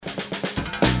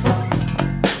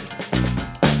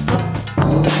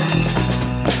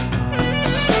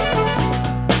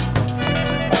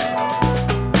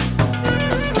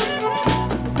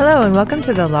Hello and welcome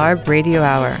to the LARB Radio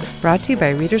Hour, brought to you by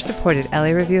reader-supported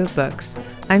LA Review of Books.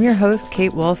 I'm your host,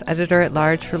 Kate Wolf,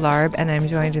 editor-at-large for LARB, and I'm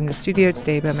joined in the studio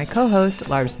today by my co-host,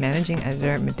 LARB's managing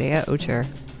editor, Medea Ocher.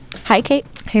 Hi, Kate.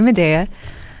 Hey, Medea.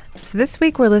 So this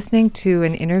week we're listening to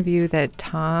an interview that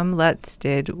Tom Lutz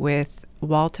did with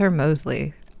Walter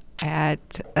Mosley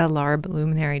at a LARB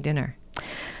Luminary dinner.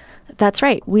 That's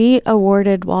right. We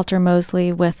awarded Walter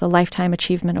Mosley with a Lifetime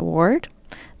Achievement Award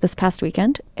this past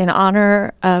weekend. In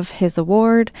honor of his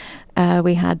award,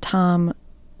 we had Tom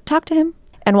talk to him.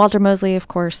 And Walter Mosley, of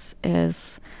course,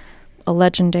 is a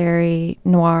legendary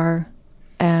noir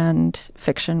and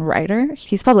fiction writer.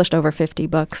 He's published over 50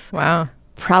 books. Wow.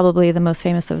 Probably the most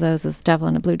famous of those is Devil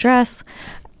in a Blue Dress.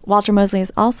 Walter Mosley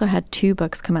has also had 2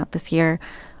 books come out this year,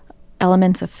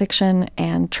 Elements of Fiction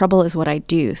and Trouble is What I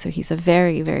Do. So he's a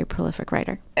very, very prolific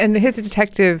writer. And his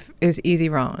detective is Easy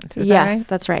Rollins, is yes, that right?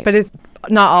 That's right. But it's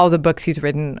not all the books he's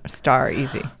written star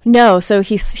Easy. No, so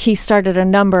he started a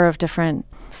number of different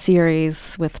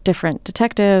series with different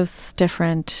detectives,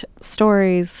 different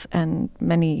stories, and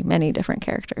many, many different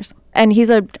characters. And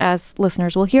he's as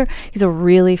listeners will hear, he's a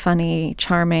really funny,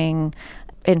 charming,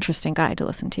 interesting guy to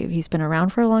listen to. He's been around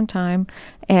for a long time,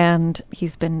 and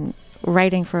he's been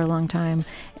writing for a long time,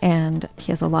 and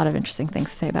he has a lot of interesting things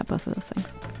to say about both of those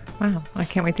things. Wow, I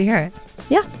can't wait to hear it.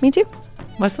 Yeah, me too.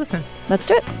 Let's listen. Let's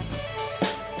do it.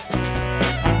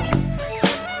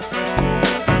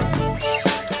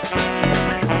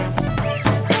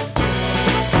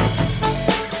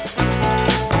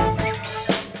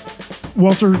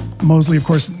 Walter Mosley, of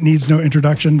course, needs no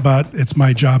introduction, but it's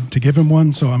my job to give him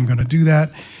one, so I'm going to do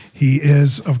that. He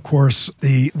is, of course,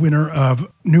 the winner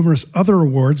of numerous other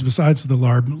awards besides the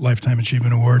LARB Lifetime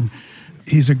Achievement Award.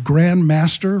 He's a Grand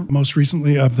Master, most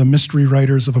recently of the Mystery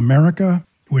Writers of America,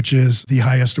 which is the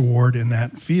highest award in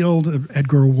that field, an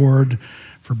Edgar Award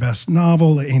for Best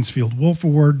Novel, the Ainsfield Wolf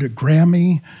Award, a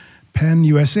Grammy, Penn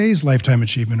USA's Lifetime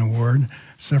Achievement Award,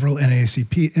 several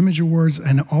NAACP Image Awards,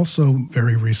 and also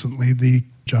very recently the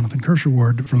Jonathan Kirsch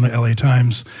Award from the LA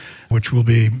Times, which will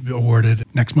be awarded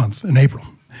next month in April.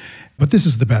 But this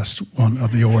is the best one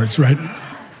of the awards, right?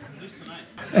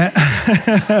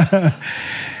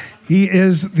 He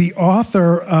is the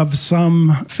author of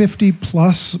some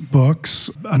 50-plus books,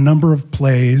 a number of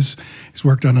plays. He's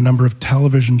worked on a number of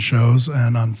television shows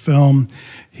and on film.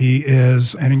 He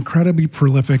is an incredibly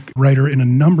prolific writer in a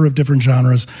number of different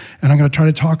genres, and I'm going to try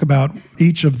to talk about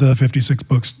each of the 56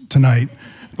 books tonight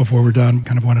before we're done,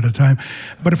 kind of one at a time.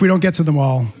 But if we don't get to them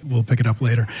all, we'll pick it up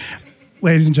later.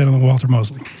 Ladies and gentlemen, Walter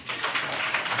Mosley.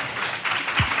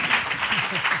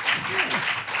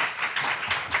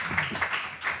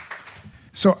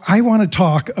 So I want to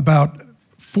talk about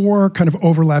 4 kind of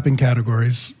overlapping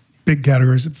categories, big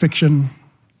categories: fiction,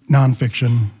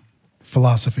 nonfiction,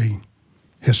 philosophy,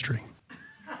 history.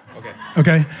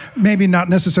 Okay? Maybe not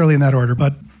necessarily in that order,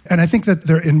 and I think that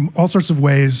they're in all sorts of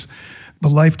ways. The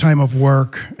lifetime of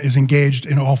work is engaged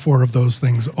in all 4 of those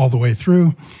things all the way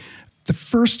through. The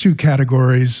first 2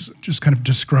 categories just kind of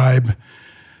describe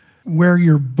where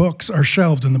your books are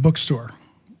shelved in the bookstore,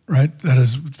 right? That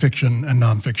is fiction and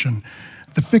nonfiction.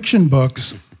 The fiction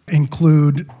books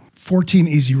include 14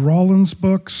 Easy Rollins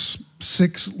books,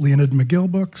 6 Leonid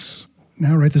McGill books.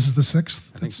 Now, right? This is the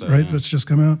 6th, I think so, right? yeah. That's just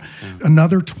come out. Yeah.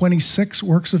 Another 26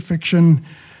 works of fiction,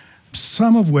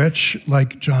 some of which,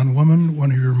 like John Woman,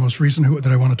 one of your most recent,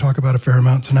 that I want to talk about a fair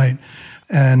amount tonight,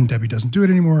 and Debbie Doesn't Do It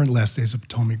Anymore, and Last Days of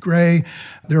Ptolemy Gray.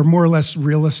 They're more or less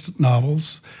realist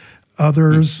novels.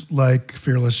 Others, like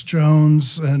Fearless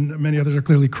Jones, and many others are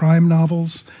clearly crime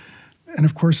novels. And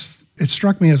of course, it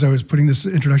struck me as I was putting this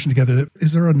introduction together,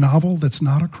 is there a novel that's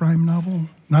not a crime novel?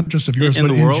 Not just of yours, in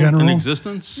but the world, in general? in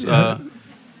existence?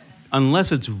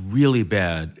 Unless it's really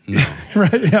bad, no.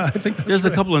 Right, yeah, I think that's There's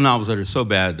right. a couple of novels that are so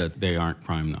bad that they aren't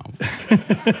crime novels,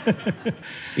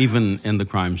 even in the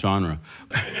crime genre.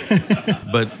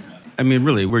 But, I mean,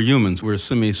 really, we're humans. We're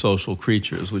semi-social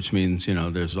creatures, which means,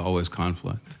 there's always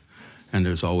conflict, and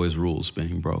there's always rules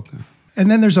being broken.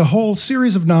 And then there's a whole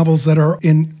series of novels that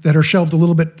are shelved a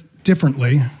little bit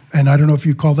differently, and I don't know if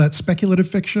you call that speculative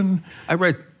fiction. I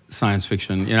write science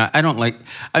fiction.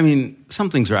 Some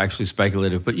things are actually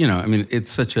speculative, but,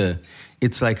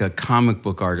 it's like a comic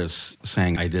book artist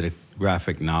saying, I did a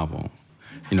graphic novel.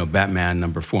 Batman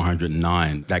number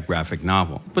 409, that graphic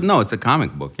novel. But no, it's a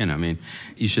comic book,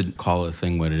 you should call a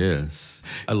thing what it is.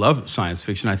 I love science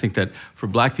fiction. I think that for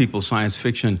Black people, science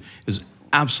fiction is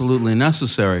absolutely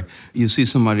necessary. You see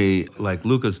somebody like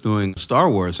Lucas doing Star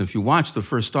Wars. If you watch the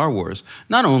first Star Wars,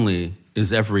 not only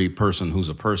is every person who's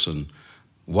a person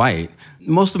white,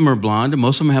 most of them are blonde and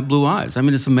most of them have blue eyes.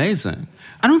 It's amazing.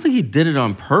 I don't think he did it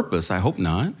on purpose. I hope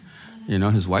not.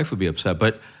 His wife would be upset.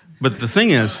 But the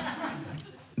thing is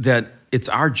that it's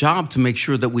our job to make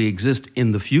sure that we exist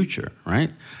in the future,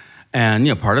 right?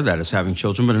 And, part of that is having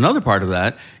children, but another part of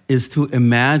that is to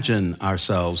imagine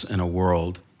ourselves in a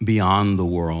world beyond the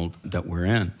world that we're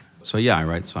in. So, yeah, I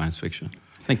write science fiction.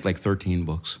 I think like 13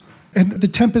 books. And the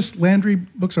Tempest Landry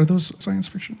books, are those science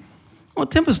fiction? Well,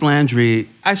 Tempest Landry,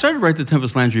 I started to write the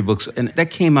Tempest Landry books, and that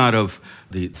came out of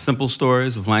the simple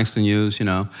stories of Langston Hughes,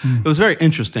 It was very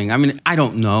interesting. I mean, I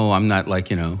don't know. I'm not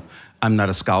I'm not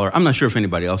a scholar. I'm not sure if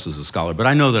anybody else is a scholar, but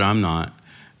I know that I'm not.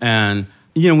 And,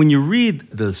 when you read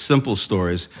the simple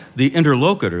stories, the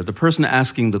interlocutor, the person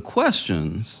asking the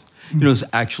questions, is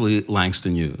actually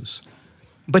Langston Hughes.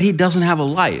 But he doesn't have a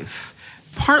life.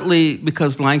 Partly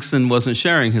because Langston wasn't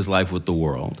sharing his life with the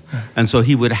world. Right. And so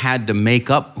he would have had to make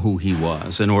up who he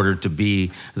was in order to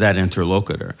be that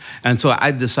interlocutor. And so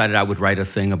I decided I would write a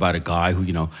thing about a guy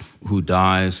who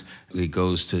dies. He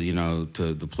goes to,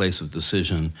 to the place of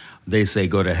decision. They say,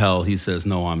 go to hell. He says,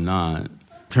 no, I'm not.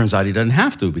 Turns out he doesn't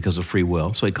have to because of free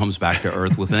will, so he comes back to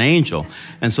Earth with an angel.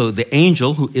 And so the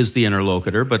angel, who is the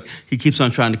interlocutor, but he keeps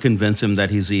on trying to convince him that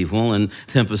he's evil, and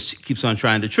Tempest keeps on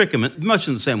trying to trick him, much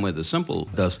in the same way the simple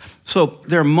does. So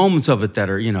there are moments of it that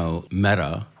are,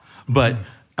 meta, but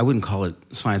I wouldn't call it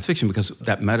science fiction because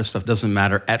that meta stuff doesn't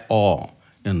matter at all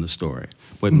in the story.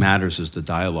 What matters is the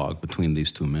dialogue between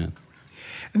these two men.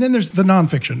 And then there's the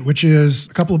nonfiction, which is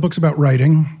a couple of books about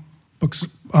writing, books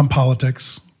on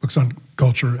politics, books on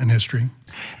culture and history.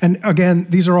 And again,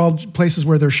 these are all places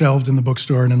where they're shelved in the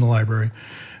bookstore and in the library.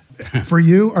 For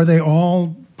you, are they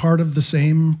all part of the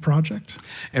same project?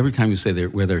 Every time you say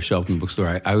where they're shelved in the bookstore,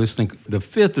 I always think the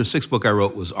fifth or sixth book I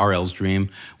wrote was R.L.'s Dream,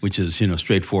 which is,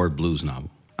 straightforward blues novel.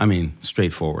 I mean,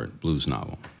 straightforward blues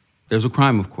novel. There's a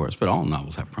crime, of course, but all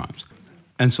novels have crimes.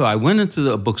 And so I went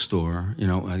into a bookstore,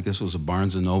 I guess it was a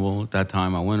Barnes & Noble at that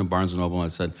time. I went to Barnes & Noble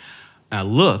and I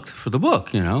looked for the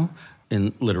book,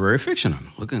 in literary fiction.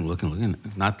 I'm looking,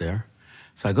 not there.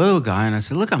 So I go to a guy and I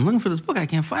said, look, I'm looking for this book. I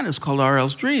can't find it. It's called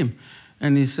R.L.'s Dream.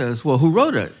 And he says, well, who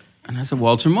wrote it? And I said,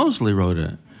 Walter Mosley wrote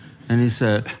it. And he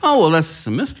said, oh, well, that's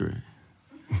a mystery.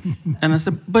 And I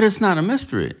said, but it's not a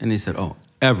mystery. And he said, oh,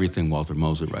 everything Walter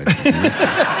Mosley writes is a mystery.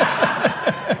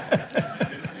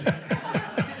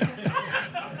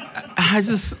 I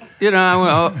just, I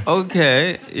went, oh,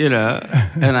 okay,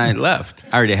 and I left.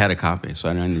 I already had a copy, so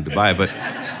I didn't need to buy it, but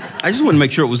I just wanted to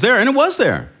make sure it was there, and it was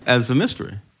there as a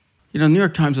mystery. New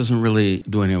York Times doesn't really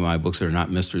do any of my books that are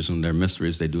not mysteries, and they're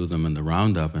mysteries. They do them in the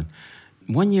roundup. And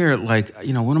one year,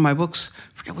 one of my books,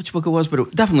 I forget which book it was, but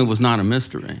it definitely was not a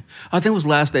mystery. I think it was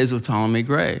Last Days of Ptolemy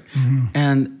Gray. Mm-hmm.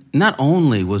 And not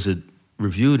only was it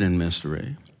reviewed in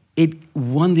mystery, it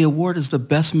won the award as the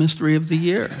best mystery of the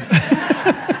year.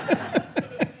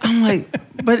 I'm like,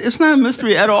 but it's not a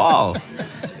mystery at all,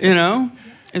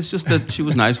 It's just that she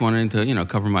was nice wanting to,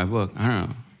 cover my book. I don't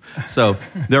know. So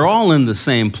they're all in the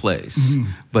same place,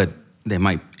 but they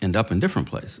might end up in different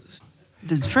places.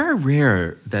 It's very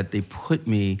rare that they put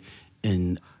me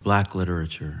in black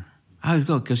literature. I always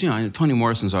go, because, Toni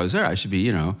Morrison's always there. I should be,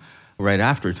 right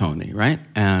after Toni, right?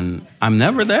 And I'm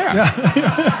never there.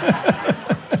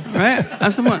 Right? I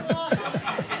said, what?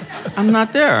 I'm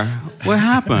not there. What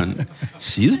happened?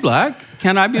 She's black.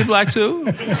 Can I be black too?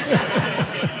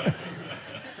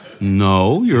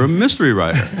 No, you're a mystery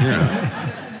writer.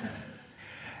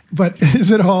 But is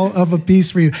it all of a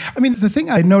piece for you? I mean, the thing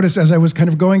I noticed as I was kind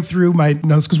of going through my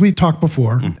notes, because we've talked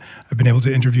before, I've been able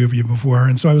to interview you before,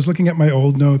 and so I was looking at my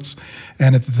old notes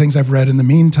and at the things I've read in the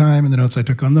meantime and the notes I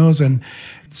took on those, and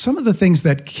some of the things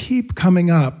that keep coming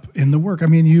up in the work. I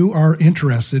mean, you are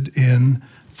interested in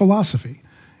philosophy,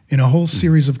 in a whole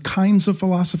series of kinds of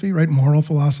philosophy, right? Moral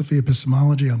philosophy,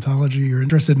 epistemology, ontology. You're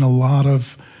interested in a lot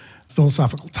of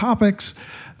philosophical topics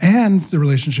and the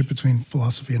relationship between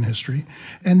philosophy and history.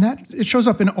 And that, it shows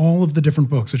up in all of the different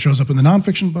books. It shows up in the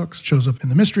nonfiction books, it shows up in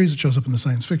the mysteries, it shows up in the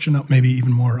science fiction, maybe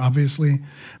even more obviously.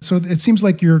 So it seems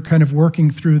like you're kind of working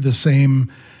through the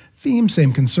same themes,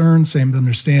 same concerns, same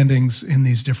understandings in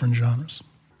these different genres.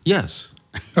 Yes.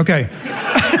 Okay.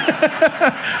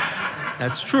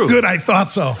 That's true. Good, I thought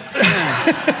so.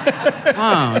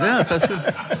 Wow, yes, that's true.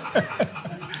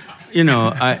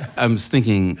 I was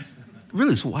thinking,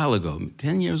 really, it's a while ago,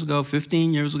 10 years ago,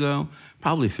 15 years ago,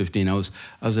 probably 15. I was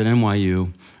at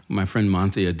NYU, my friend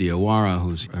Manthia Diawara,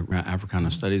 who's an Africana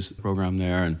Studies program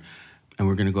there, and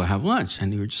we're going to go have lunch.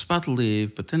 And we were just about to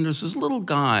leave, but then there's this little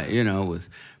guy, with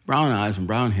brown eyes and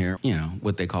brown hair,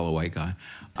 what they call a white guy.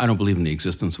 I don't believe in the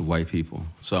existence of white people.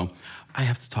 So I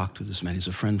have to talk to this man. He's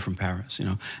a friend from Paris,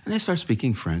 and they start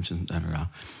speaking French and da-da-da.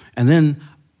 And then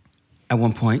at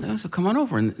one point, I said, come on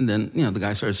over. And then, the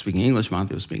guy started speaking English,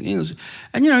 Monty was speaking English.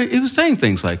 And, he was saying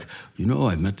things like,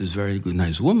 I met this very good,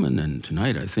 nice woman, and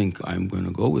tonight I think I'm going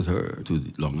to go with her to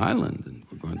Long Island, and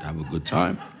we're going to have a good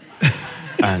time.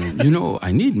 And,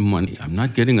 I need money. I'm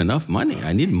not getting enough money.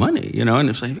 I need money, And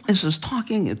it's like, it's just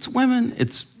talking, it's women,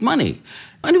 it's money.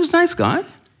 And he was a nice guy.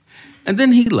 And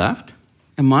then he left.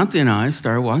 And Monty and I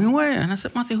started walking away. And I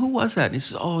said, Monty, who was that? And he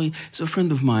says, he's a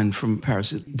friend of mine from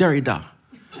Paris, Derrida.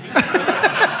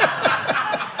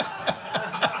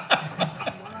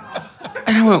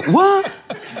 And I went, what?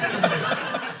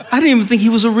 I didn't even think he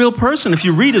was a real person. If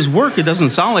you read his work, it doesn't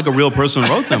sound like a real person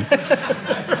wrote them.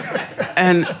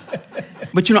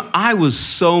 But I was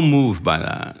so moved by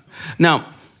that.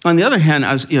 Now, on the other hand,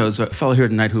 there's a fellow here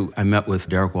tonight who I met with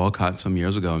Derek Walcott some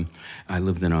years ago. And I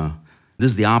lived this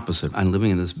is the opposite. I'm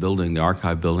living in this building, the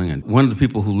archive building, and one of the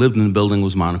people who lived in the building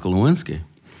was Monica Lewinsky.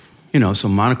 So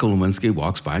Monica Lewinsky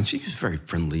walks by, and she was very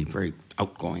friendly, very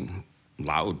outgoing,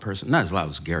 loud person. Not as loud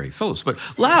as Gary Phillips, but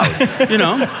loud,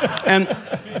 And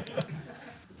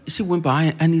she went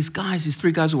by, and these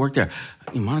three guys who worked there,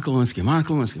 Monica Lewinsky,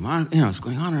 it's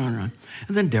going on and on and on.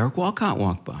 And then Derek Walcott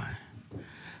walked by.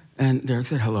 And Derek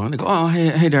said hello, and they go, oh,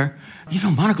 hey, Derek,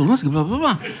 Monica Lewinsky, blah, blah,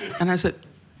 blah. And I said,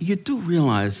 you do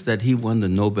realize that he won the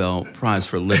Nobel Prize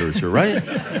for Literature, right?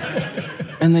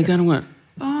 And they kind of went,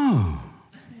 oh.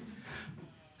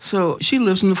 So she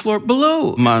lives on the floor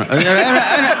below Monica.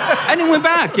 And he went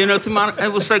back, to Monica.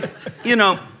 It was like,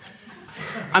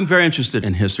 I'm very interested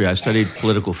in history. I studied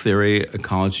political theory at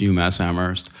college, UMass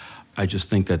Amherst. I just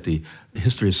think that the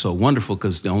history is so wonderful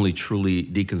because the only truly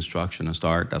deconstructionist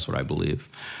art, that's what I believe.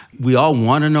 We all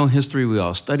want to know history, we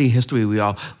all study history, we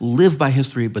all live by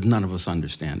history, but none of us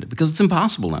understand it because it's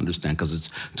impossible to understand because it's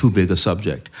too big a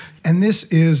subject. And this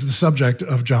is the subject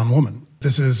of John Woman.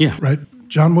 This is, right?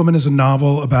 John Woman is a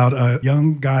novel about a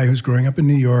young guy who's growing up in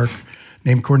New York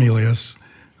named Cornelius,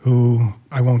 who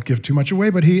I won't give too much away,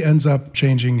 but he ends up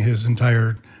changing his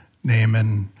entire name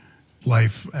and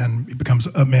life, and he becomes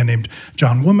a man named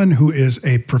John Woman, who is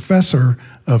a professor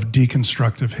of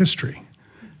deconstructive history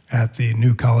at the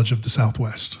New College of the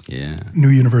Southwest. Yeah. New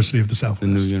University of the Southwest. The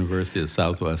New University of the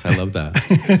Southwest. I love that.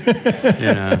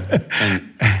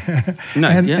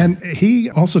 And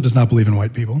he also does not believe in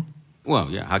white people. Well,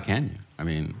 yeah, how can you? I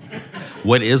mean,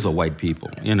 what is a white people?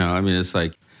 It's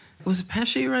like, was it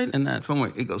Pesci, right, in that film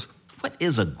where he goes, what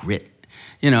is a grit?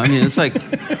 It's like,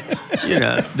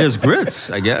 there's grits,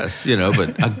 I guess,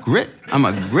 but a grit, I'm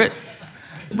a grit.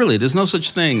 Really, there's no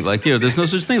such thing. There's no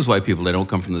such thing as white people. They don't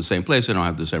come from the same place. They don't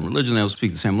have the same religion. They don't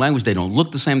speak the same language. They don't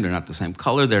look the same. They're not the same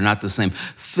color. They're not the same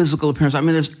physical appearance.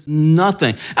 There's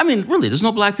nothing. Really, there's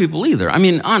no black people either.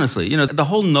 Honestly, the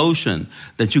whole notion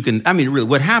that you can, really,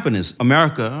 what happened is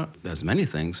America, as many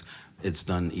things, it's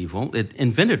done evil. It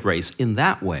invented race in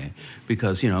that way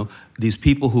because, these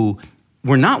people who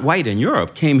were not white in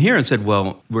Europe came here and said,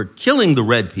 well, we're killing the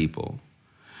red people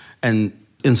and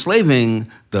enslaving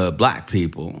the black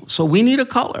people, so we need a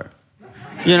color,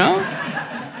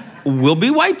 We'll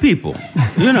be white people,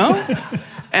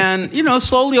 And,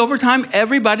 slowly over time,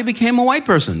 everybody became a white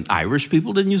person. Irish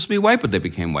people didn't used to be white, but they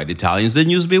became white. Italians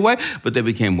didn't used to be white, but they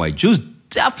became white. Jews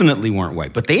definitely weren't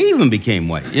white, but they even became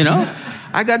white,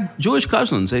 I got Jewish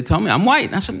cousins. They tell me I'm white.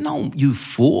 And I said, no, you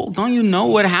fool. Don't you know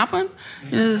what happened?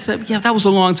 And they said, yeah, that was a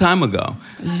long time ago.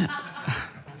 Yeah.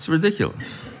 It's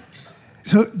ridiculous.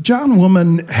 So John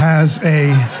Woman has a...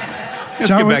 Let's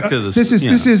get back to this.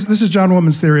 This is John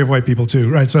Woman's theory of white people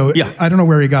too, right? So yeah. I don't know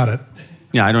where he got it.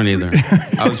 Yeah, I don't either.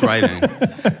 I was writing.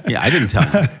 Yeah, I didn't tell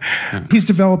him. Yeah. He's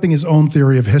developing his own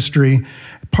theory of history.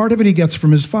 Part of it he gets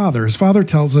from his father. His father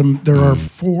tells him there are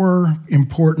 4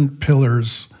 important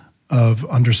pillars of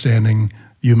understanding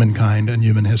humankind and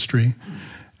human history.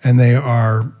 And they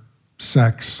are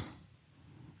sex,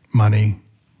 money,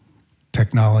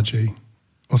 technology.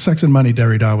 Well, sex and money,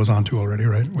 Derrida was onto already,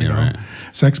 right? We know. Right.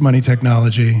 Sex, money,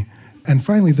 technology, and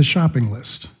finally the shopping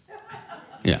list.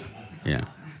 Yeah.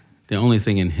 The only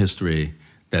thing in history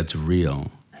that's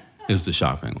real is the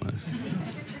shopping list.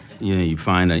 You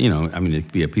find it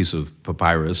could be a piece of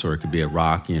papyrus or it could be a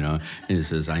rock, and it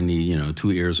says, I need,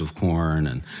 2 ears of corn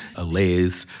and a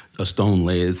lathe, a stone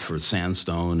lathe for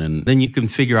sandstone. And then you can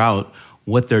figure out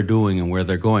what they're doing and where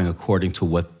they're going according to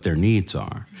what their needs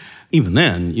are. Even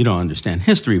then, you don't understand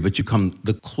history, but you come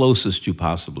the closest you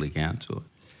possibly can to it.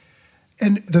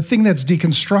 And the thing that's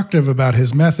deconstructive about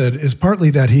his method is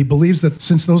partly that he believes that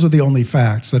since those are the only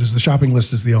facts, that is, the shopping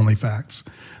list is the only facts,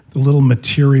 the little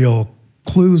material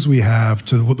clues we have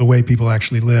to the way people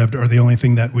actually lived are the only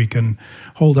thing that we can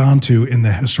hold on to in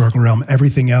the historical realm.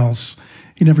 Everything else,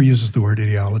 he never uses the word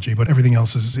ideology, but everything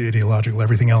else is ideological.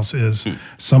 Everything else is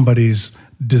somebody's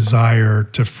desire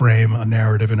to frame a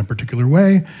narrative in a particular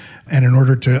way. And in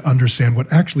order to understand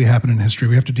what actually happened in history,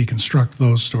 we have to deconstruct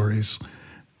those stories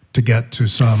to get to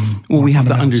some. Well, we have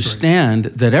to understand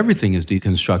that everything is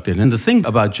deconstructed. And the thing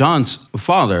about John's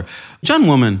father, John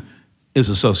Woolman is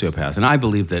a sociopath. And I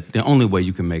believe that the only way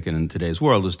you can make it in today's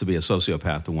world is to be a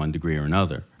sociopath to one degree or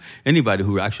another. Anybody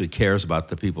who actually cares about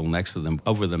the people next to them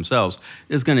over themselves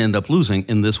is going to end up losing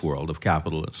in this world of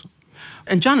capitalism.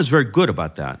 And John is very good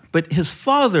about that. But his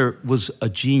father was a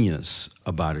genius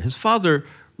about it. His father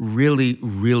really,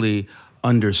 really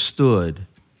understood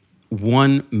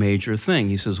one major thing.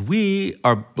 He says, we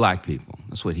are black people.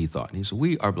 That's what he thought. He said,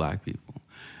 we are black people.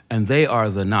 And they are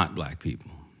the not black people.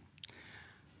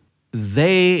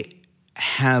 They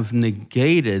have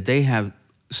negated, they have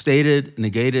stated,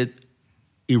 negated,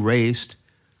 erased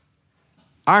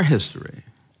our history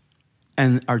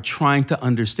and are trying to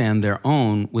understand their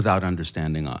own without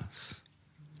understanding us.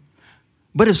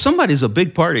 But if somebody's a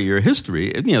big part of your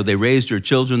history, they raised your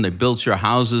children, they built your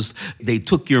houses, they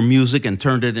took your music and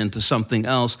turned it into something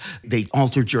else, they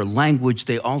altered your language,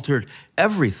 they altered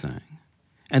everything,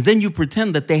 and then you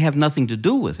pretend that they have nothing to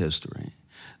do with history,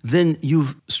 then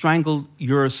you've strangled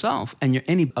yourself and your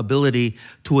any ability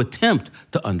to attempt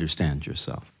to understand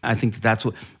yourself. I think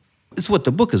it's what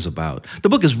the book is about. The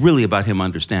book is really about him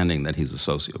understanding that he's a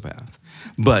sociopath.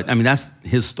 But, that's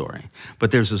his story. But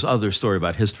there's this other story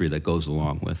about history that goes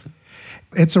along with it.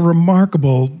 It's a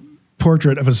remarkable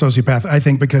portrait of a sociopath, I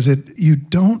think, because you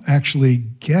don't actually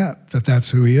get that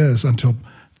that's who he is until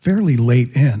fairly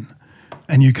late in.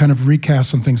 And you kind of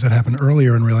recast some things that happened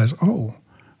earlier and realize, oh,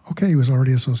 okay, he was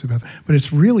already a sociopath. But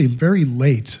it's really very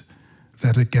late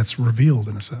that it gets revealed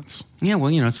in a sense. Yeah,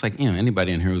 well, it's like,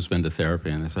 anybody in here who's been to therapy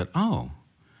and they said, oh,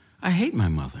 I hate my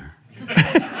mother.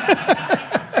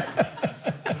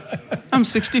 I'm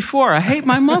 64, I hate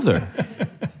my mother.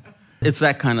 It's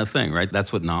that kind of thing, right?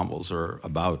 That's what novels are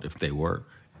about if they work.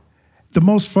 The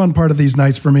most fun part of these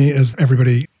nights for me is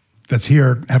everybody that's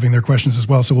here having their questions as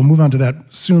well. So we'll move on to that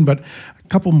soon, but a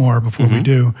couple more before we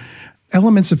do.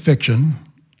 Elements of Fiction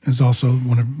is also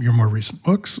one of your more recent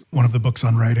books, one of the books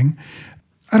on writing.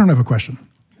 I don't have a question.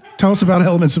 Tell us about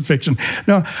Elements of Fiction.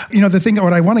 No, the thing,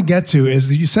 what I want to get to is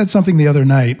that you said something the other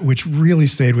night which really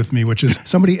stayed with me, which is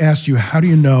somebody asked you, how do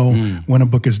you know when a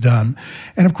book is done?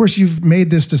 And of course, you've made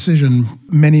this decision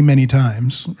many, many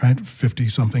times, right?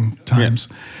 50-something times,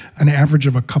 an average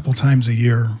of a couple times a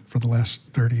year for the last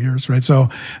 30 years, right? So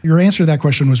your answer to that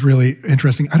question was really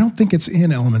interesting. I don't think it's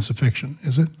in Elements of Fiction,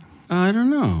 is it? I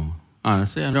don't know.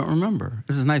 Honestly, I don't remember.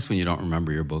 This is nice when you don't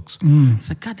remember your books. It's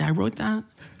like, God, I wrote that?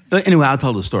 But anyway, I'll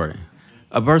tell the story.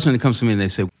 A person that comes to me and they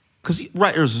say, because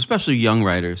writers, especially young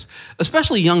writers,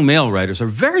 especially young male writers, are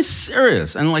very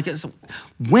serious. And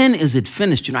when is it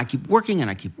finished? I keep working and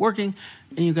I keep working.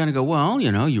 And you got to go, well,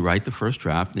 you write the first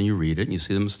draft, and you read it, and you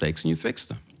see the mistakes, and you fix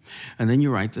them. And then you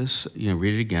write this,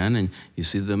 read it again, and you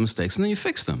see the mistakes, and then you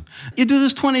fix them. You do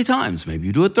this 20 times. Maybe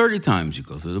you do it 30 times. You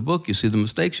go through the book, you see the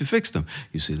mistakes, you fix them.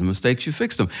 You see the mistakes, you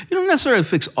fix them. You don't necessarily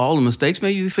fix all the mistakes.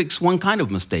 Maybe you fix one kind of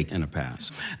mistake in a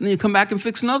pass. And then you come back and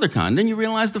fix another kind. Then you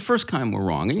realize the first kind were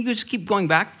wrong. And you just keep going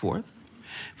back and forth.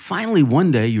 Finally,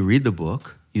 one day, you read the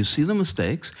book, you see the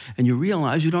mistakes, and you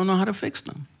realize you don't know how to fix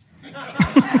them.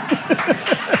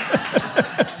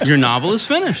 Your novel is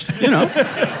finished,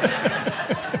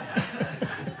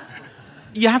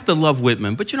 You have to love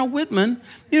Whitman, but Whitman,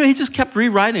 he just kept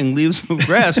rewriting Leaves of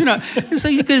Grass. So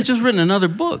you could have just written another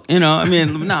book. No, I'm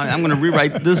going to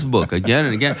rewrite this book again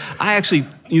and again. I actually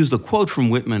used a quote from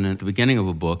Whitman at the beginning of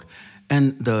a book,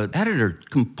 and the editor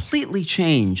completely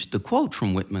changed the quote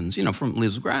from Whitman's, from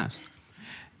Leaves of Grass.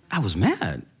 I was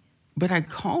mad, but I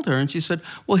called her and she said,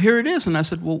 well, here it is. And I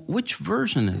said, well, which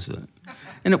version is it?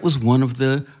 And it was one of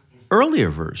the earlier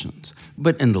versions.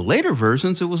 But in the later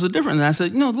versions, it was a different. And I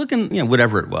said, look in,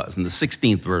 whatever it was, in the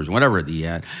 16th version, whatever he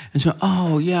had. And she said,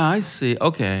 oh, yeah, I see.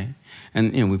 Okay.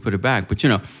 And, we put it back. But,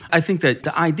 I think that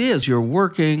the idea is you're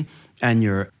working and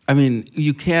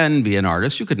you can be an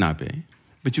artist. You could not be.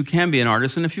 But you can be an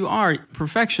artist. And if you are,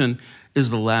 perfection is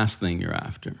the last thing you're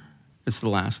after. It's the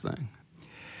last thing.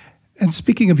 And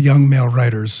speaking of young male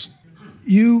writers,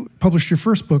 you published your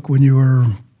first book when you were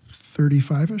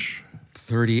 35-ish?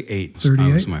 38.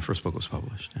 38? My first book was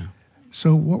published, yeah.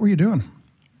 So what were you doing?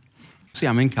 See,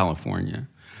 I'm in California.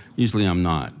 Usually I'm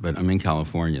not, but I'm in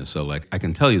California. So, I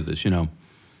can tell you this, in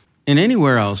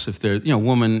anywhere else, if there's, a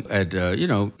woman at,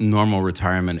 normal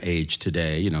retirement age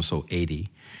today, so 80,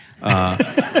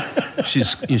 she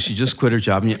just quit her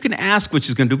job, and you can ask what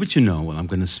she's going to do, but well, I'm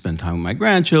going to spend time with my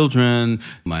grandchildren.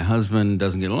 My husband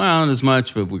doesn't get around as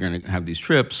much, but we're going to have these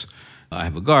trips. I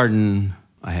have a garden.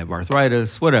 I have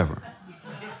arthritis, whatever.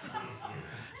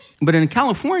 But in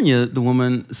California, the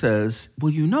woman says,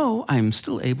 well, I'm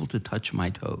still able to touch my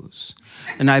toes,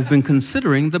 and I've been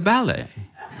considering the ballet.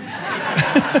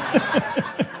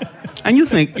 And you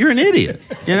think, you're an idiot,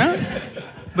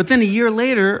 But then a year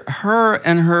later, her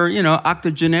and her,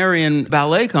 octogenarian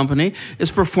ballet company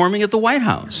is performing at the White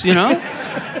House,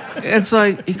 It's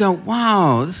like, you go,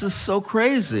 wow, this is so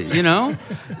crazy,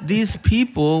 These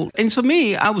people. And so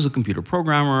me, I was a computer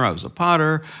programmer, I was a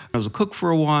potter, I was a cook for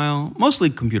a while, mostly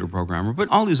computer programmer, but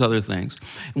all these other things.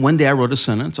 And one day I wrote a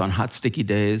sentence, on hot, sticky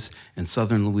days in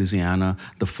southern Louisiana,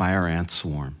 the fire ants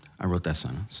swarmed. I wrote that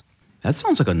sentence. That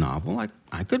sounds like a novel.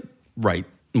 I could write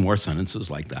more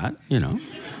sentences like that,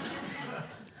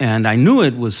 And I knew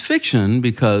it was fiction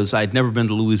because I'd never been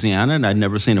to Louisiana and I'd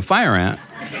never seen a fire ant.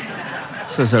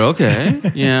 So I said, okay,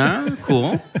 yeah,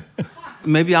 cool.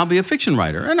 Maybe I'll be a fiction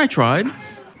writer. And I tried.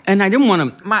 And I didn't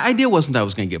want to, my idea wasn't that I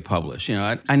was going to get published.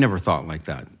 I never thought like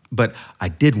that. But I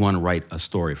did want to write a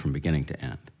story from beginning to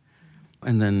end.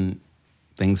 And then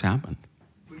things happened.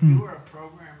 You were a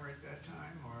programmer at that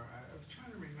time, or I was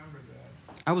trying to remember that.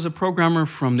 I was a programmer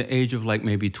from the age of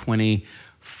maybe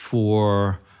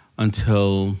 24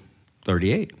 until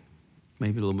 38,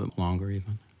 maybe a little bit longer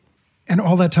even. And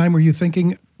all that time, were you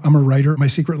thinking, I'm a writer, my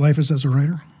secret life is as a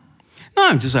writer? No,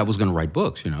 I was going to write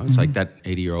books, It's like that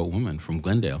 80-year-old woman from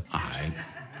Glendale.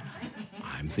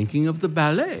 I'm thinking of the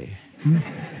ballet. And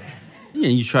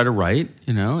you try to write,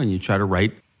 and you try to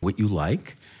write what you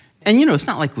like. And, it's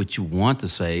not like what you want to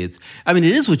say. It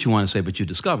is what you want to say, but you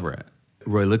discover it.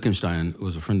 Roy Lichtenstein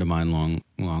was a friend of mine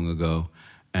long ago,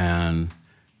 and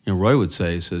Roy would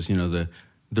say,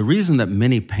 the reason that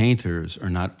many painters are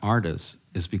not artists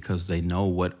is because they know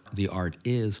what the art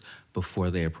is before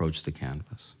they approach the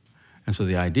canvas. And so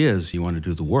the idea is you want to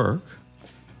do the work,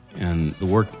 and the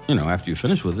work, after you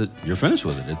finish with it, you're finished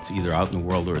with it. It's either out in the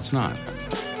world or it's not.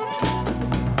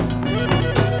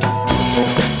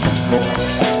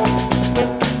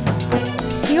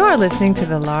 You are listening to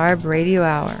the LARB Radio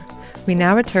Hour. We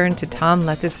now return to Tom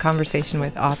Lutz's conversation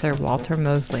with author Walter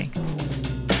Mosley.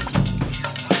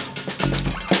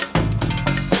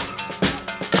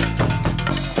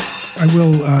 I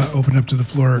will open up to the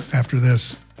floor after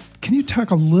this. Can you talk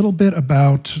a little bit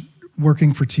about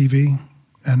working for TV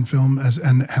and film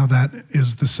and how that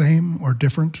is the same or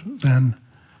different than...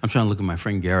 I'm trying to look at my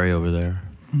friend Gary over there.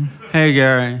 Hey,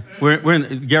 Gary.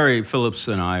 Gary Phillips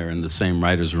and I are in the same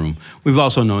writer's room. We've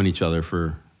also known each other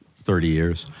for 30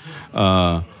 years.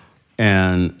 And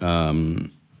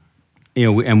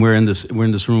we're in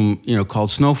this room, called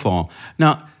Snowfall.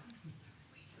 Now,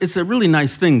 it's a really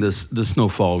nice thing, this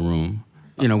Snowfall room.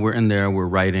 We're in there, we're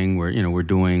writing, we're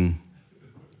doing,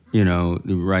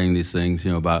 writing these things,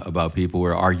 about people.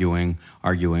 We're arguing,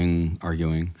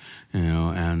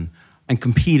 and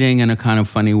competing in a kind of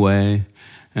funny way,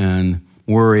 and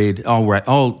worried. All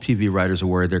TV writers are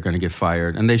worried they're going to get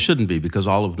fired, and they shouldn't be, because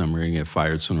all of them are going to get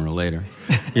fired sooner or later,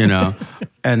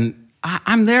 And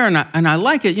I'm there, and I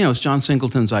like it. It's John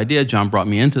Singleton's idea. John brought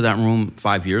me into that room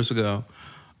 5 years ago.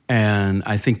 And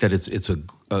I think that it's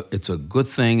a good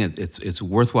thing. It's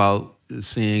worthwhile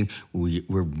seeing.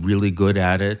 We're really good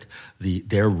at it.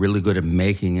 They're really good at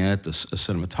making it. The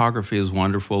cinematography is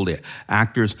wonderful. The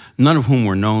actors, none of whom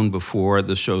were known before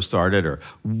the show started, are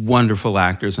wonderful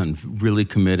actors and really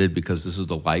committed, because this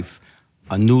is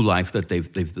a new life that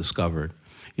they've discovered.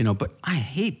 But I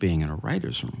hate being in a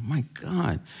writer's room. My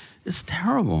God, it's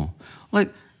terrible.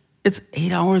 It's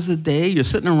 8 hours a day. You're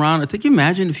sitting around. Can you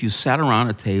imagine if you sat around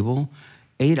a table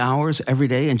 8 hours every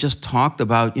day and just talked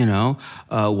about,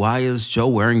 why is Joe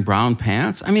wearing brown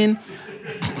pants? I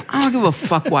don't give a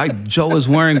fuck why Joe is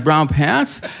wearing brown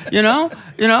pants,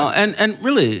 and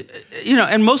really,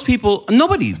 and most people,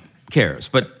 nobody cares,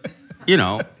 but,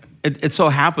 it so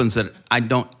happens that I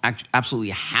don't absolutely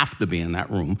have to be in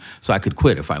that room, so I could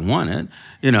quit if I wanted,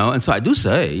 and so I do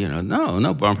say,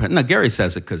 no brown pants. Now, Gary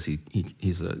says it because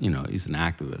he's an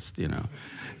activist,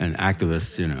 and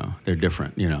activists, they're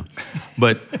different,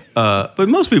 but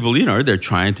most people, they're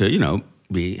trying to,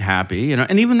 be happy,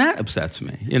 and even that upsets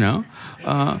me, and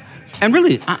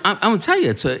really, I'm gonna tell you,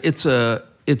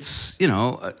 it's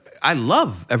I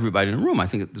love everybody in the room. I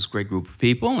think it's this great group of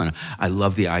people, and I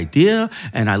love the idea,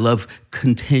 and I love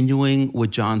continuing what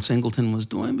John Singleton was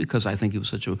doing, because I think he was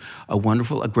such a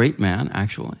wonderful, a great man,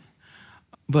 actually.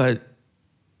 But,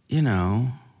 it's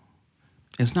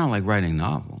not like writing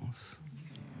novels.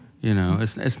 You know,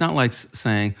 it's not like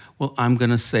saying, well, I'm going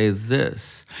to say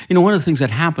this. You know, one of the things that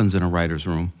happens in a writer's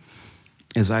room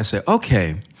is I say,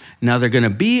 okay, now they're going to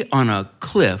be on a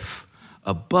cliff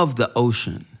above the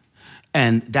ocean.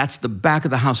 And that's the back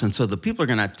of the house. And so the people are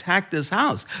going to attack this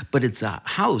house. But it's a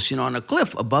house, you know, on a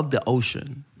cliff above the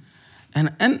ocean. And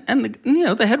the, you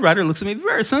know, the head writer looks at me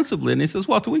very sensibly, and he says,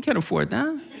 Walter, we can't afford that.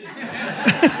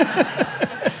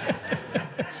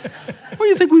 What do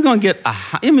you think we're going to get?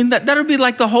 I mean, that'll be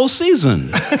like the whole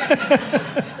season,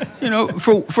 you know,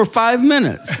 for 5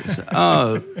 minutes.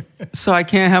 So I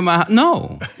can't have my,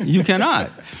 no, you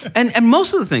cannot. And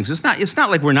most of the things, it's not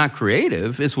like we're not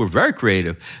creative. We're very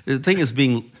creative. The thing is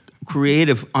being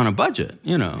creative on a budget,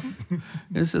 you know.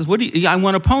 It says, I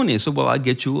want a pony. So, well, I'll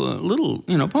get you a little,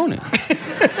 you know, pony.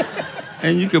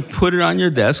 And you could put it on your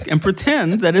desk and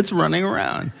pretend that it's running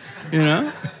around, you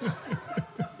know.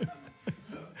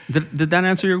 Did that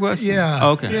answer your question? Yeah.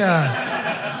 Oh, okay.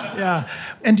 Yeah.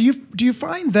 And do you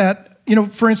find that, you know,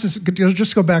 for instance,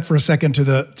 just go back for a second to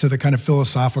the kind of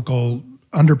philosophical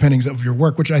underpinnings of your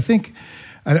work, which I think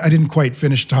I didn't quite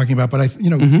finish talking about, but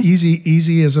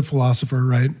Easy is a philosopher,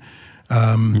 right?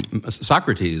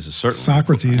 Socrates is certainly.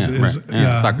 Socrates is right.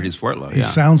 Yeah. Socrates Fortlow. He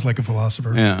sounds like a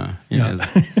philosopher. Yeah.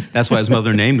 That's why his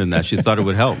mother named him that. She thought it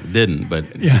would help. It didn't, but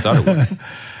she thought it would.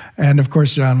 And of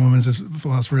course, John Woomans is a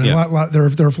philosopher. Yeah. There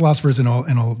are philosophers in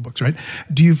all books, right?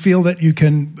 Do you feel that you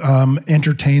can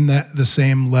entertain the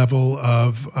same level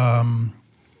of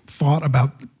thought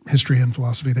about history and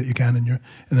philosophy that you can in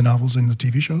the novels and the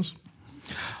TV shows?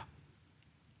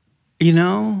 You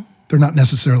know, they're not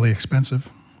necessarily expensive.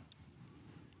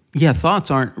 Yeah,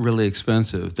 thoughts aren't really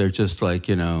expensive. They're just like,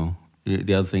 you know,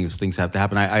 the other thing is things have to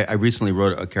happen. I recently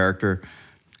wrote a character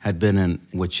had been in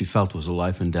what she felt was a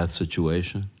life and death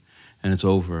situation, and it's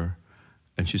over,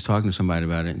 and she's talking to somebody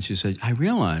about it, and she said, I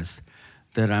realized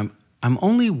that I'm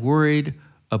only worried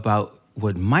about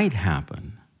what might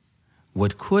happen,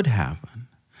 what could happen,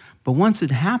 but once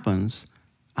it happens,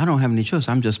 I don't have any choice.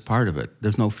 I'm just part of it.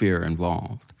 There's no fear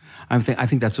involved. I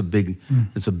think that's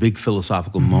it's a big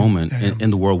philosophical moment in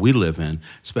the world we live in,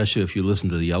 especially if you listen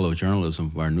to the yellow journalism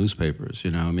of our newspapers.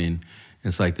 You know, I mean,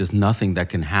 it's like there's nothing that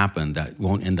can happen that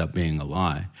won't end up being a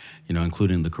lie, you know,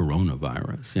 including the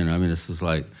coronavirus. You know, I mean, this is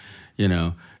like, you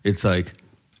know, it's like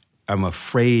I'm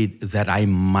afraid that I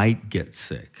might get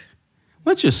sick.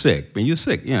 Once you're sick, when you're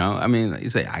sick, you know, I mean, you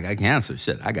say, I got cancer.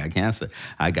 Shit, I got cancer.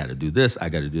 I got to do this. I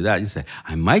got to do that. You say,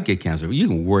 I might get cancer. You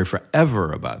can worry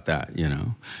forever about that, you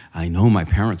know. I know my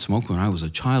parents smoked when I was a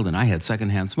child, and I had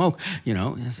secondhand smoke, you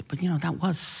know. And I said, but, you know, that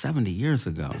was 70 years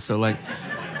ago. So, like,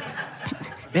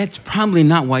 that's probably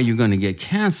not why you're going to get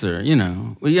cancer, you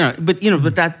know. Well, you know,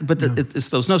 but it's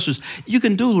those notions. You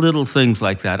can do little things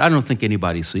like that. I don't think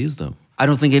anybody sees them. I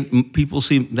don't think people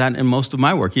see that in most of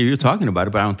my work. You're talking about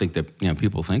it, but I don't think that, you know,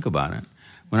 people think about it.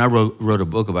 When I wrote a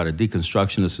book about a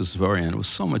deconstructionist historian, it was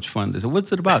so much fun. They said,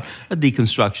 what's it about? A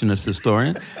deconstructionist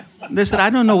historian? They said, I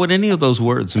don't know what any of those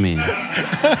words mean.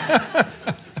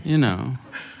 You know.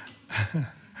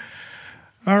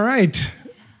 All right.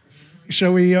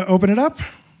 Shall we open it up?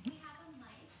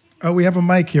 Oh, we have a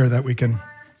mic here that we can...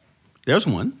 There's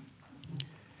one.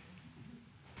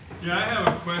 Yeah, I have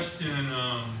a question,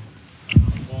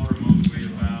 Walter Mosley,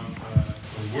 about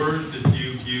a word that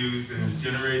you've used and has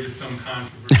generated some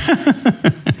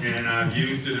controversy. And I've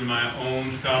used it in my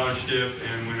own scholarship,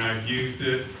 and when I've used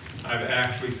it, I've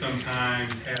actually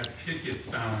sometimes had picket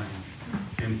signs,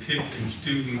 and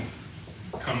students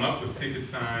come up with picket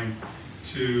signs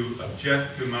to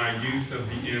object to my use of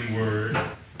the N-word,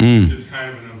 which is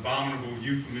kind of an abominable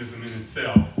euphemism in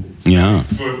itself. Yeah.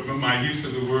 But my use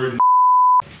of the word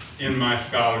in my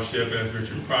scholarship, as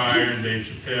Richard Pryor and Dave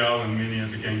Chappelle and many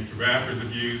of the gangster rappers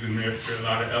have used, and there are a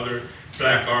lot of other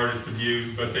black artists have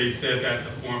used, but they said that's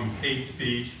a form of hate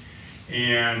speech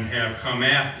and have come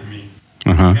after me.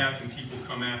 Uh-huh. Have some people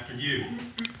come after you.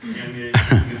 And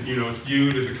then, you know, it's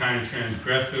viewed as a kind of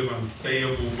transgressive,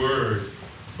 unsayable word.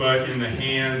 But in the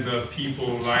hands of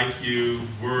people like you,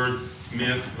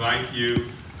 wordsmiths like you,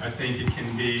 I think it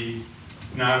can be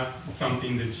not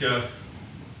something that just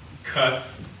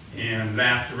cuts and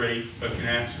lacerates, but can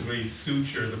actually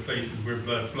suture the places where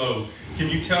blood flows. Can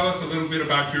you tell us a little bit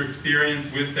about your experience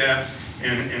with that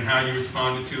and how you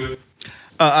responded to it?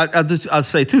 I'll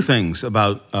say two things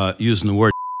about using the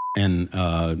word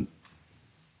in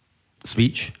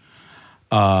speech.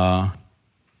 You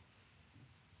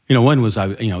know, one was I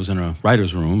was in a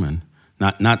writer's room, and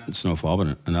not Snowfall,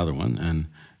 but another one, and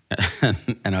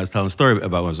I was telling a story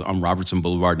about when I was on Robertson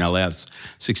Boulevard in LA. I was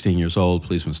 16 years old.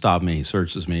 Policeman stopped me. He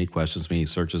searches me. He questions me. He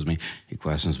searches me. He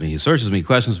questions me. He searches me. He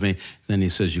questions me. Then he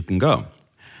says, "You can go."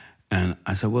 And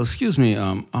I said, well, excuse me,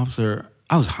 officer,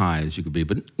 I was high as you could be,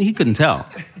 but he couldn't tell.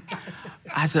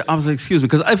 I said, officer, excuse me,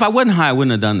 because if I wasn't high, I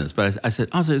wouldn't have done this. But I said,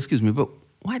 officer, excuse me, but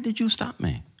why did you stop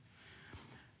me?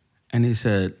 And he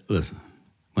said, listen,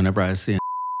 whenever I see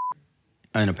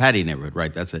in a Patty neighborhood,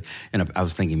 right, that's it. I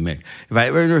was thinking Mick. If I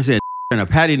ever see in a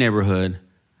Patty neighborhood,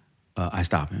 I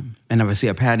stop him. And if I see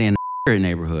a Patty in a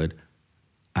neighborhood,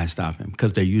 I stop him,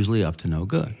 because they're usually up to no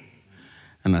good.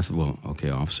 And I said, well, okay,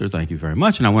 officer, thank you very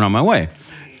much. And I went on my way.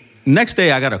 Next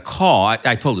day, I got a call.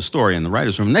 I told the story in the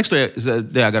writer's room. Next day,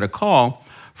 I got a call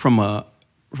from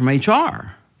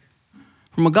HR,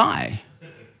 from a guy.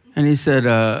 And he said,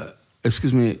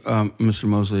 excuse me, Mr.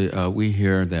 Mosley, we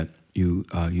hear that you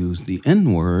use the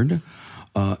N-word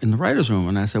in the writer's room.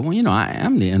 And I said, well, I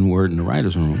am the N-word in the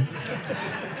writer's room.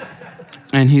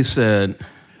 And he said,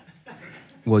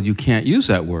 well, you can't use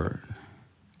that word.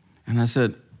 And I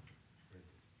said,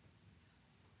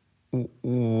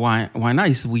 why not?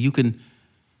 He said, well,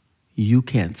 you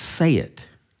can't say it,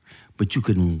 but you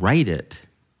can write it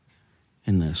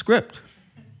in the script.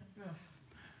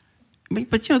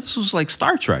 But this was like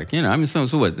Star Trek,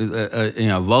 so what?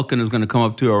 Vulcan is going to come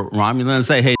up to a Romulan and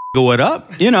say, hey, go what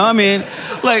up?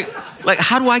 Like,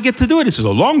 how do I get to do it? He says, a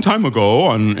long time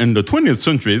ago, in the 20th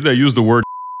century, they used the word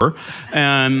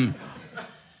and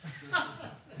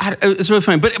it's really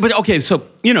funny. But okay, so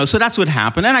that's what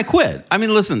happened, and I quit.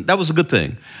 Listen, that was a good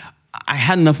thing. I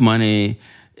had enough money.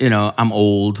 I'm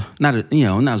old, not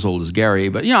as old as Gary,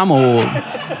 but I'm old,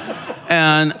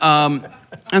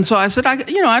 and so I said, I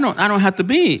don't have to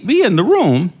be in the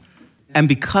room. And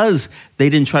because they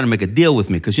didn't try to make a deal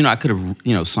with me, because, I could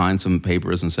have, signed some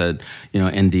papers and said,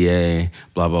 NDA,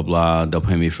 blah, blah, blah, they'll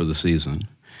pay me for the season.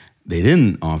 They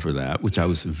didn't offer that, which I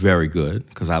was very good,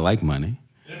 because I like money.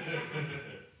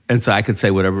 And so I could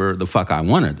say whatever the fuck I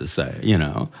wanted to say,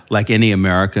 like any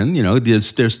American,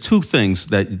 there's two things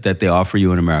that they offer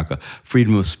you in America: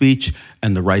 freedom of speech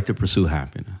and the right to pursue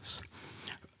happiness.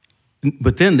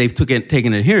 But then they've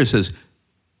taken it here. It says,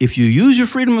 if you use your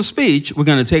freedom of speech, we're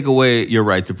going to take away your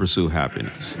right to pursue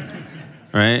happiness,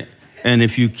 right? And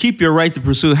if you keep your right to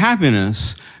pursue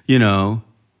happiness, you're going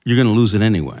to lose it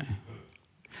anyway.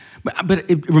 But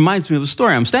it reminds me of a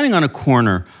story. I'm standing on a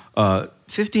corner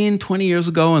 15, 20 years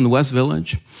ago in the West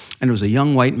Village, and there was a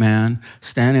young white man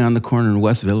standing on the corner in the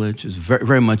West Village. It was very,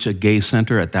 very much a gay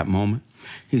center at that moment.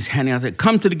 He's handing out,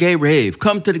 come to the gay rave,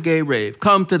 come to the gay rave,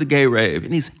 come to the gay rave.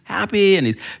 And he's happy, and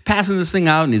he's passing this thing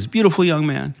out, and he's a beautiful young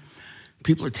man.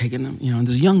 People are taking him, and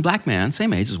this young black man,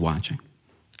 same age, is watching.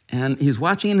 And he's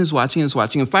watching, and he's watching, and he's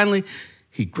watching, and finally,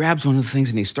 he grabs one of the things,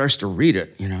 and he starts to read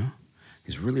it,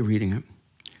 He's really reading it.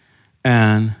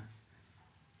 And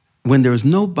when there was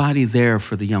nobody there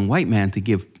for the young white man to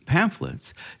give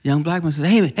pamphlets, the young black man says,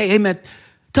 hey, man,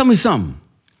 tell me something.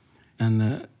 And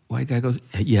the white guy goes,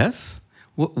 yes?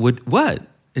 What?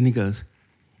 And he goes,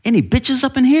 any bitches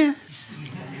up in here?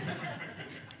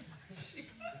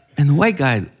 And the white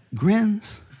guy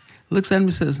grins, looks at him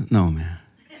and says, no, man,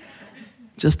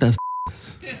 just us.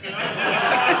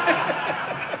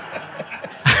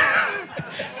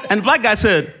 And the black guy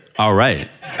said, all right.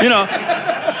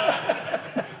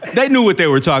 They knew what they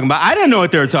were talking about. I didn't know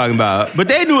what they were talking about, but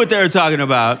they knew what they were talking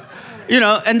about.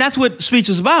 And that's what speech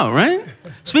is about, right?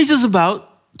 Speech is about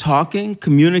talking,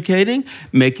 communicating,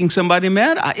 making somebody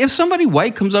mad. If somebody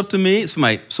white comes up to me,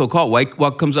 somebody so-called white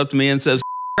comes up to me and says,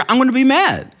 I'm going to be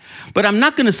mad. But I'm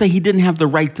not going to say he didn't have the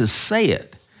right to say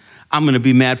it. I'm going to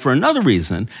be mad for another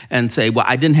reason and say, well,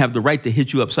 I didn't have the right to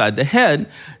hit you upside the head,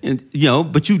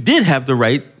 but you did have the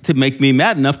right to make me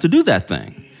mad enough to do that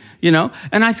thing. And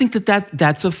I think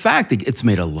that's a fact. It's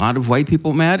made a lot of white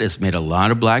people mad. It's made a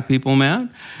lot of black people mad,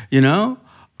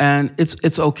 and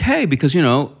it's okay because,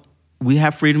 we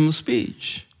have freedom of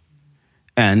speech.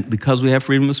 And because we have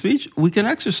freedom of speech, we can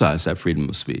exercise that freedom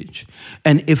of speech.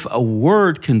 And if a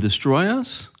word can destroy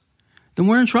us, then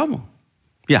we're in trouble.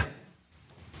 Yeah.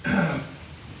 One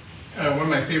of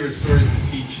my favorite stories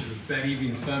to teach is That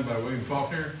Evening Sun by William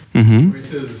Faulkner, Mm-hmm. where he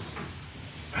says,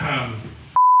 high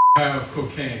of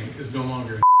cocaine is no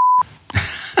longer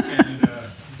and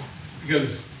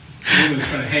because the woman's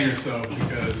trying to hang herself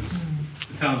because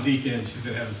the town deacon she's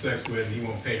been having sex with and he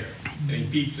won't pay her. And he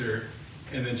beats her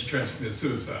and then she tries to commit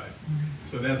suicide.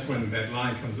 So that's when that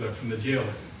line comes up from the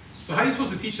jailer. So how are you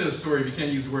supposed to teach that story if you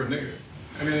can't use the word nigger?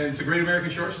 It's a great American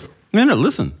short story. No,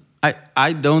 listen.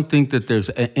 I don't think that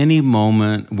there's any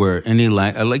moment where any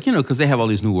because they have all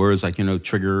these new words like,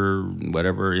 trigger,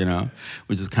 whatever,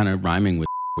 which is kind of rhyming with,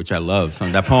 which I love. So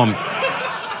that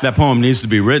poem needs to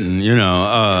be written,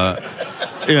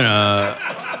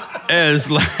 it's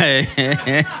like,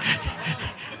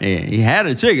 He had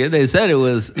a trigger. They said it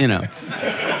was,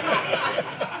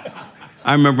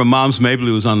 I remember Moms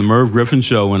Mabley was on the Merv Griffin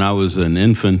show when I was an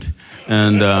infant,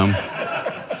 and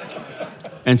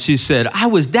she said, I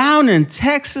was down in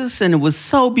Texas, and it was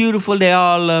so beautiful. They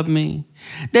all loved me.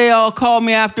 They all called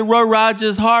me after Roy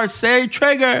Rogers' heart, say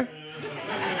trigger.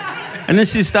 And then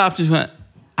she stopped and she went,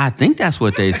 I think that's